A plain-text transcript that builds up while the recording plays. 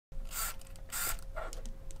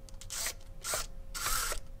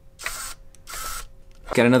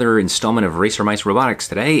Got another installment of Racer Mice Robotics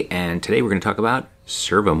today, and today we're going to talk about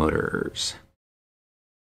servo motors.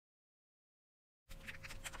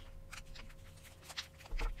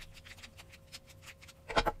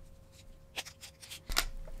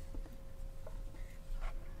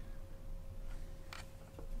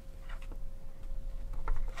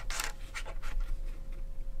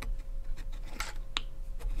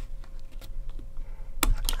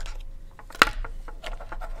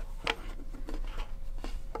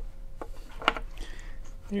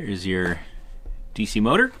 Here's your DC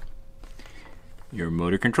motor, your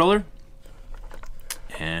motor controller,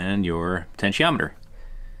 and your potentiometer.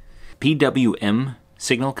 PWM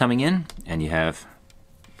signal coming in, and you have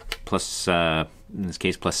plus, in this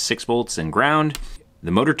case, plus 6 volts and ground.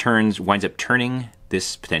 The motor winds up turning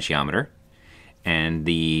this potentiometer, and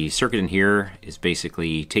the circuit in here is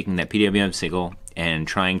basically taking that PWM signal and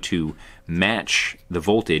trying to match the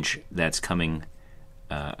voltage that's coming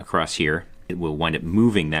across here. It will wind up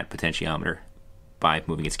moving that potentiometer by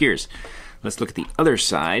moving its gears. Let's look at the other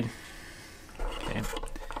side. Okay.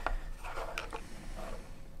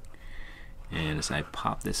 And as I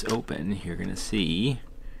pop this open, you're going to see,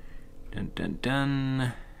 dun dun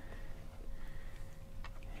dun,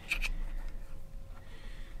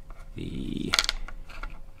 the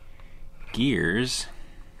gears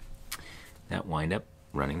that wind up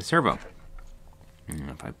running the servo. And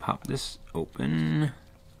if I pop this open,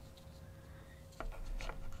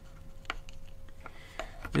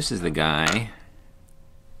 this is the guy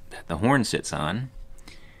that the horn sits on,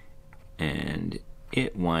 and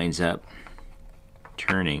it winds up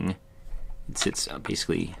turning. It sits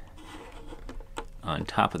basically on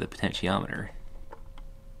top of the potentiometer.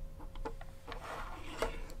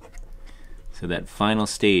 So that final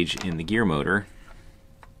stage in the gear motor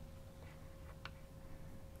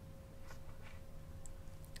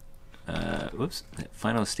that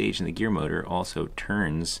final stage in the gear motor also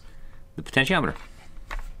turns the potentiometer.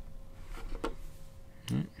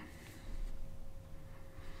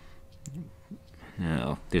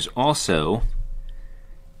 Now, there's also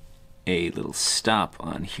a little stop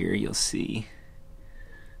on here. You'll see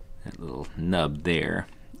that little nub there,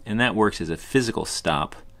 and that works as a physical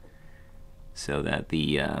stop so that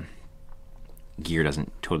the gear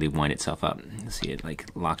doesn't totally wind itself up. You'll see it like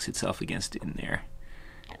locks itself against it in there.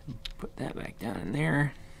 Put that back down in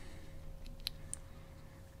there.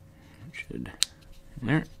 Should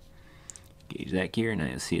there. Gauge that gear. Now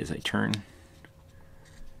you'll see as I turn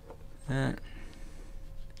that.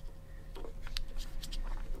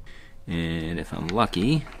 And if I'm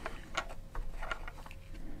lucky,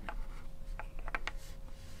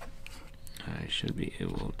 I should be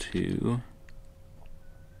able to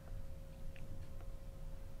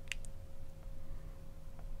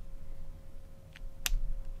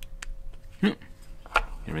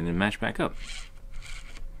everything match back up.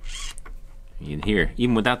 You can hear,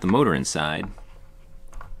 even without the motor inside,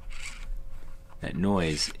 that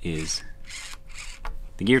noise is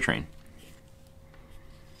the gear train.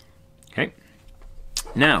 Okay.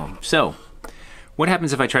 Now, so what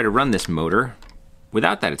happens if I try to run this motor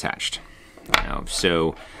without that attached? Now,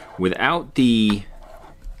 so without the,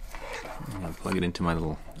 I'm going to plug it into my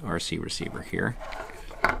little RC receiver here.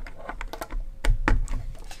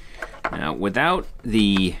 Now, without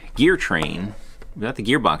the gear train, without the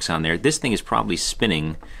gearbox on there, this thing is probably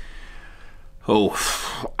spinning,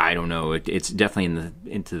 I don't know, it's definitely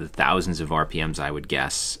into the thousands of RPMs, I would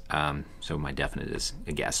guess. So my definite is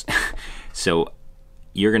a guess. So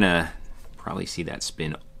you're gonna probably see that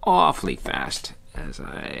spin awfully fast as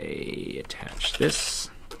I attach this.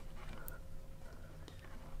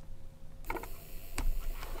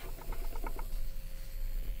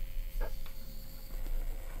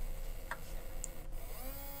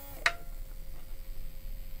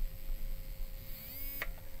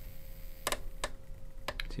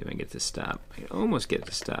 See if I can get it to stop. I can almost get it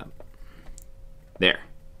to stop. There.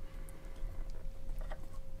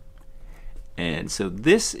 And so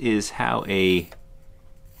this is how a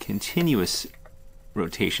continuous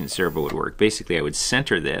rotation servo would work. Basically, I would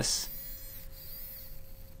center this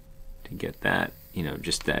to get that, you know,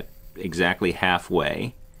 just that exactly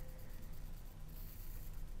halfway.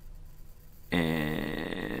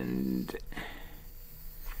 And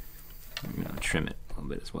I'm going to trim it a little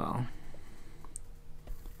bit as well.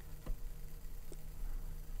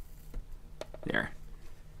 There.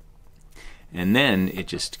 And then it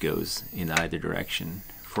just goes in either direction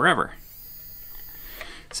forever.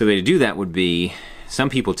 So the way to do that would be, some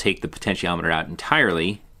people take the potentiometer out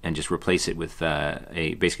entirely and just replace it with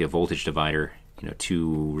basically a voltage divider, you know,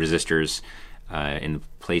 2 resistors in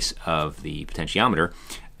place of the potentiometer.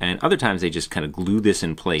 And other times they just kind of glue this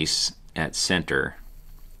in place at center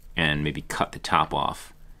and maybe cut the top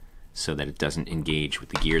off so that it doesn't engage with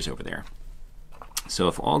the gears over there. So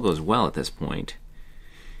if all goes well at this point,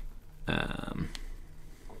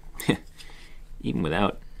 even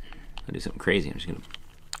without, I'll do something crazy, I'm just going to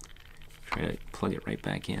try to plug it right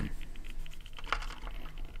back in.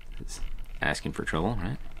 It's asking for trouble,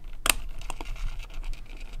 right?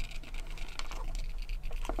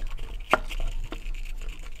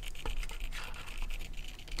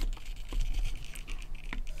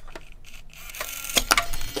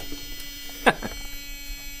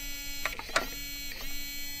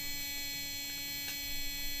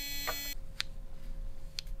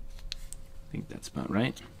 I think that's about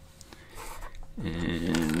right.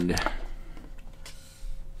 And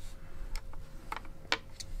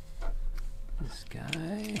this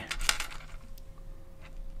guy.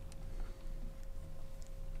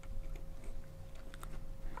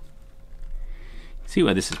 See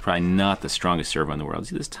why this is probably not the strongest servo in the world.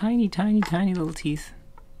 See those tiny, tiny, tiny little teeth?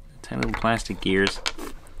 Tiny little plastic gears.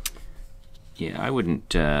 Yeah, I wouldn't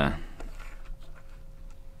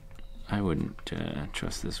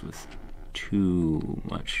trust this with too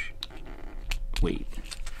much weight.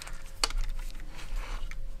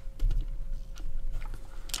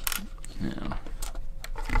 Now,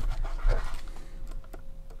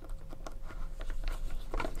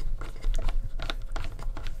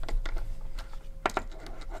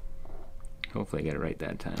 hopefully I got it right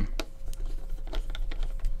that time.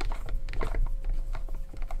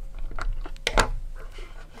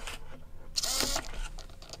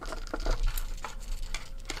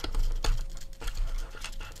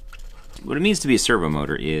 What it means to be a servo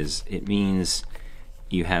motor is it means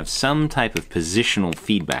you have some type of positional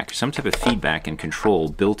feedback, some type of feedback and control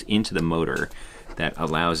built into the motor that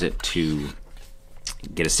allows it to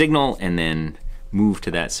get a signal and then move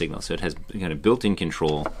to that signal. So it has kind of built-in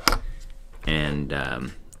control, and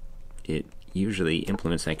it usually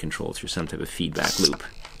implements that control through some type of feedback loop.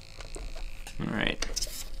 All right.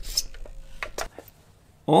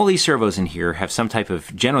 All these servos in here have some type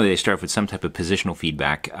of, generally they start with some type of positional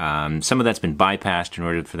feedback. Some of that's been bypassed in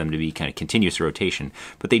order for them to be kind of continuous rotation,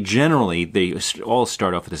 but they all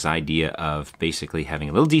start off with this idea of basically having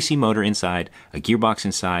a little DC motor inside, a gearbox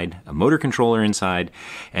inside, a motor controller inside,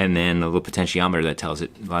 and then a little potentiometer that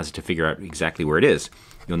allows it to figure out exactly where it is.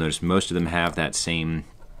 You'll notice most of them have that same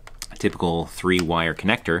typical 3-wire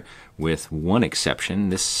connector, with one exception,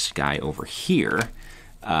 this guy over here.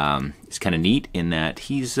 It's kind of neat in that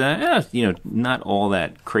he's, not all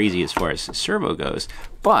that crazy as far as servo goes,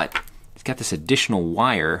 but it's got this additional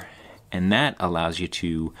wire, and that allows you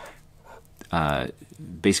to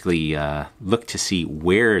basically look to see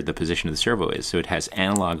where the position of the servo is. So it has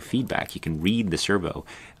analog feedback. You can read the servo,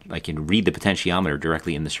 like you can read the potentiometer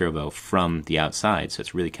directly in the servo from the outside. So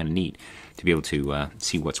it's really kind of neat to be able to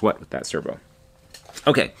see what's what with that servo.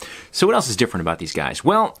 Okay, so what else is different about these guys?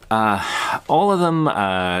 Well, all of them,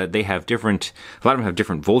 they have different, a lot of them have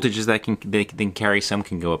different voltages that they can carry. Some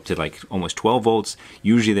can go up to like almost 12 volts.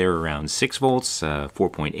 Usually they're around 6 volts,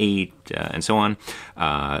 4.8, and so on.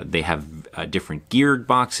 They have different gear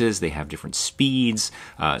boxes. They have different speeds.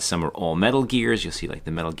 Some are all metal gears. You'll see like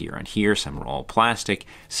the metal gear on here. Some are all plastic.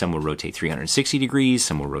 Some will rotate 360 degrees.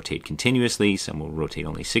 Some will rotate continuously. Some will rotate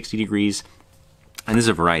only 60 degrees. And there's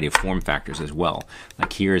a variety of form factors as well.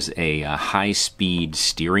 Like here's a high-speed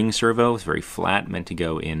steering servo. It's very flat, meant to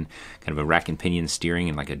go in kind of a rack and pinion steering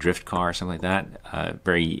in like a drift car or something like that.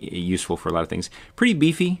 Very useful for a lot of things. Pretty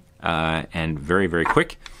beefy and very, very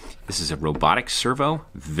quick. This is a Robotics servo.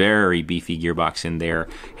 Very beefy gearbox in there.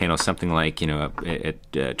 Handles something like,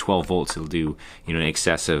 at 12 volts, it'll do, in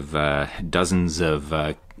excess of dozens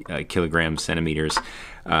of kilograms, centimeters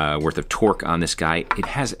worth of torque on this guy. It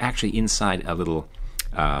has actually inside a little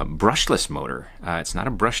brushless motor. It's not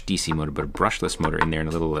a brushed DC motor, but a brushless motor in there, and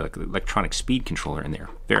a little electronic speed controller in there.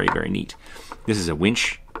 Very, very neat. This is a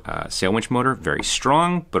winch, sail winch motor, very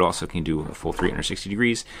strong, but also can do a full 360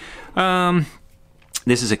 degrees.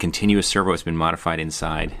 This is a continuous servo. It's been modified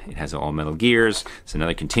inside. It has all metal gears. It's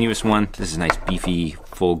another continuous one. This is a nice beefy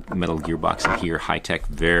full metal gearbox in here. High tech,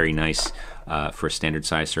 very nice for a standard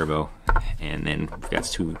size servo. And then we've got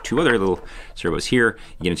two other little servos here.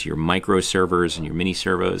 You get into your micro servers and your mini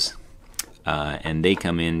servos. And they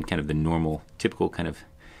come in kind of the normal, typical kind of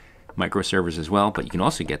micro servers as well. But you can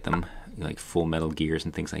also get them like full metal gears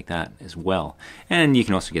and things like that as well. And you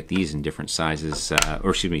can also get these in different sizes,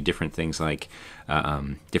 different things like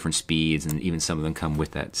different speeds, and even some of them come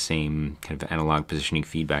with that same kind of analog positioning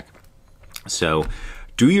feedback. So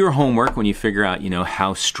do your homework when you figure out,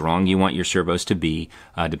 how strong you want your servos to be,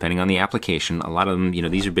 depending on the application. A lot of them,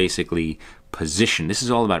 these are basically position. This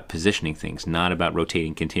is all about positioning things, not about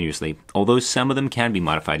rotating continuously, although some of them can be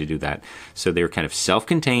modified to do that. So they're kind of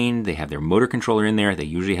self-contained. They have their motor controller in there. They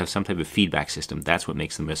usually have some type of feedback system. That's what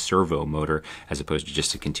makes them a servo motor as opposed to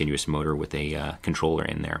just a continuous motor with a controller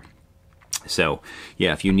in there. So,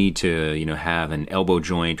 yeah, if you need to, have an elbow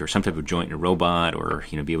joint or some type of joint in a robot, or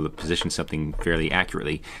be able to position something fairly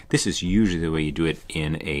accurately, this is usually the way you do it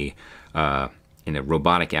in a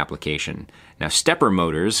robotic application. Now, stepper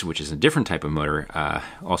motors, which is a different type of motor,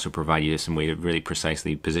 also provide you some way to really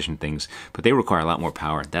precisely position things, but they require a lot more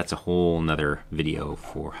power. That's a whole nother video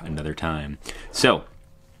for another time. So,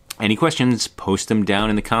 any questions, post them down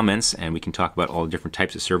in the comments, and we can talk about all the different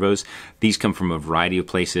types of servos. These come from a variety of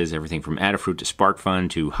places, everything from Adafruit to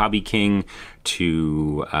SparkFun to Hobby King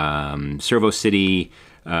to Servo City,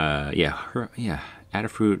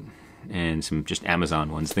 Adafruit, and some just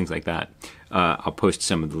Amazon ones, things like that. I'll post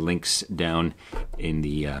some of the links down in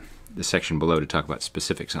the section below to talk about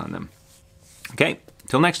specifics on them. Okay,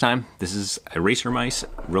 till next time, this is Eraser Mice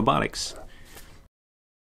Robotics.